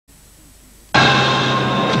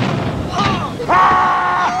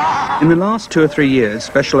In the last 2 or 3 years,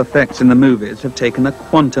 special effects in the movies have taken a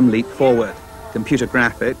quantum leap forward. Computer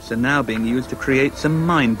graphics are now being used to create some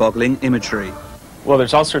mind-boggling imagery. Well,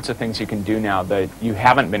 there's all sorts of things you can do now that you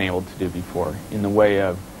haven't been able to do before in the way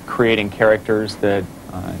of creating characters that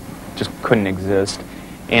just couldn't exist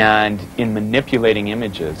and in manipulating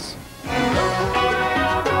images.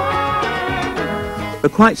 For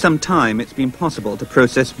quite some time, it's been possible to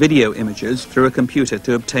process video images through a computer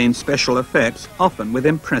to obtain special effects, often with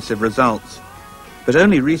impressive results. But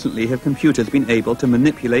only recently have computers been able to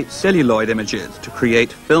manipulate celluloid images to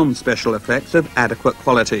create film special effects of adequate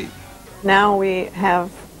quality. Now we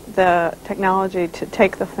have the technology to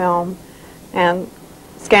take the film and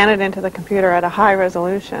scan it into the computer at a high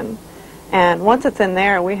resolution. And once it's in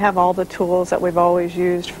there, we have all the tools that we've always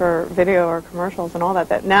used for video or commercials and all that,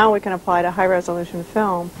 that now we can apply to high-resolution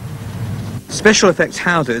film. Special effects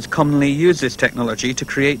houses commonly use this technology to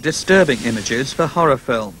create disturbing images for horror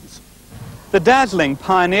films. The dazzling,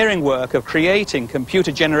 pioneering work of creating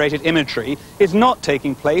computer-generated imagery is not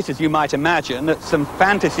taking place, as you might imagine, at some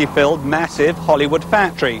fantasy-filled, massive Hollywood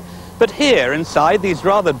factory, but here inside these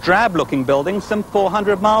rather drab-looking buildings some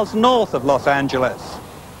 400 miles north of Los Angeles.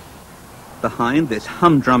 Behind this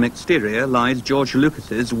humdrum exterior lies George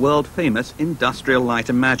Lucas's world-famous Industrial Light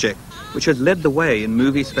and Magic, which has led the way in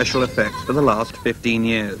movie special effects for the last 15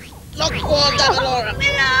 years.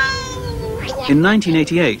 In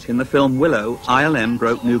 1988, in the film Willow, ILM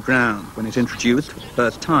broke new ground when it introduced, for the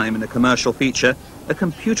first time in a commercial feature, a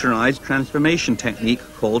computerized transformation technique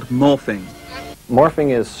called morphing. Morphing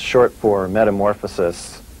is short for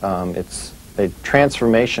metamorphosis. It's a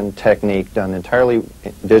transformation technique done entirely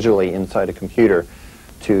digitally inside a computer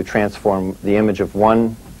to transform the image of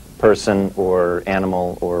one person or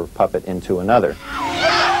animal or puppet into another.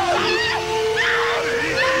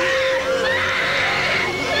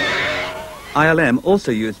 ILM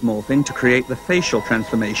also used morphing to create the facial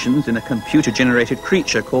transformations in a computer-generated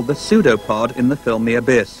creature called the pseudopod in the film The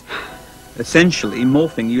Abyss. Essentially,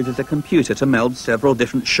 morphing uses a computer to meld several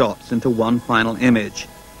different shots into one final image.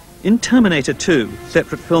 In Terminator 2,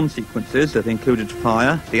 separate film sequences that included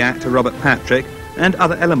fire, the actor Robert Patrick, and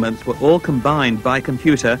other elements were all combined by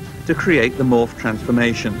computer to create the morph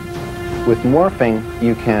transformation. With morphing,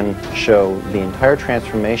 you can show the entire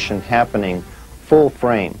transformation happening full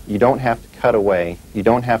frame. You don't have to cut away. You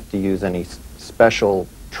don't have to use any special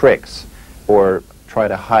tricks or try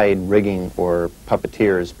to hide rigging or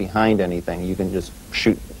puppeteers behind anything. You can just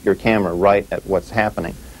shoot your camera right at what's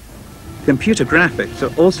happening. Computer graphics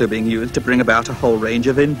are also being used to bring about a whole range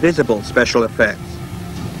of invisible special effects.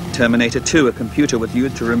 In Terminator 2, a computer was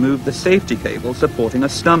used to remove the safety cable supporting a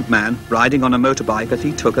stuntman riding on a motorbike as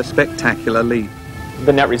he took a spectacular leap.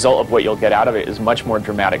 The net result of what you'll get out of it is much more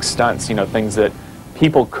dramatic stunts, you know, things that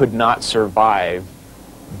people could not survive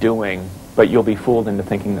doing, but you'll be fooled into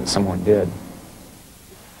thinking that someone did.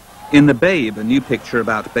 In The Babe, a new picture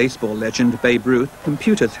about baseball legend Babe Ruth,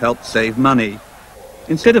 computers helped save money.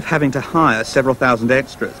 Instead of having to hire several thousand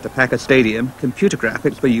extras to pack a stadium, computer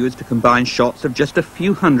graphics were used to combine shots of just a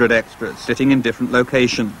few hundred extras sitting in different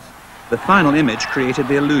locations. The final image created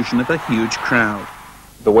the illusion of a huge crowd.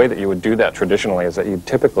 The way that you would do that traditionally is that you'd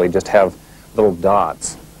typically just have little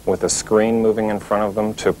dots with a screen moving in front of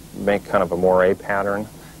them to make kind of a moire pattern,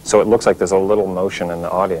 so it looks like there's a little motion in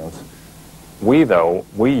the audience. We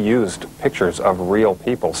used pictures of real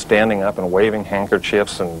people standing up and waving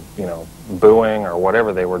handkerchiefs and, you know, booing or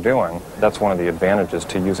whatever they were doing. That's one of the advantages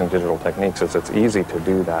to using digital techniques, is it's easy to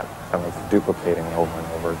do that, kind of duplicating over and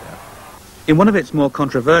over again. In one of its more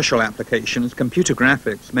controversial applications, computer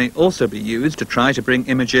graphics may also be used to try to bring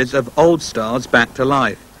images of old stars back to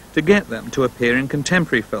life, to get them to appear in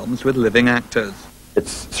contemporary films with living actors.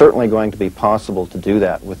 It's certainly going to be possible to do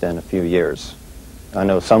that within a few years. I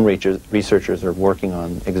know some researchers are working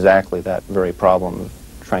on exactly that very problem of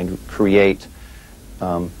trying to create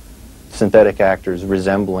synthetic actors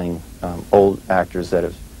resembling old actors that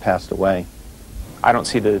have passed away. I don't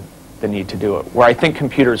see the need to do it. Where I think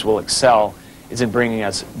computers will excel is in bringing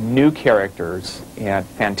us new characters and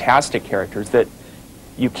fantastic characters that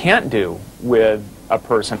you can't do with a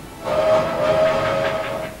person.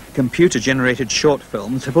 Computer-generated short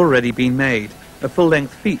films have already been made. A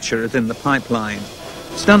full-length feature is in the pipeline.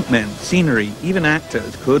 Stuntmen, scenery, even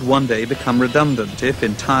actors could one day become redundant if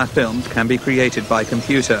entire films can be created by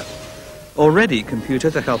computer. Already,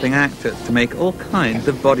 computers are helping actors to make all kinds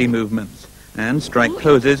of body movements and strike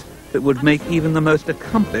poses that would make even the most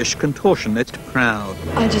accomplished contortionist proud.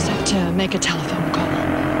 I just have to make a telephone call.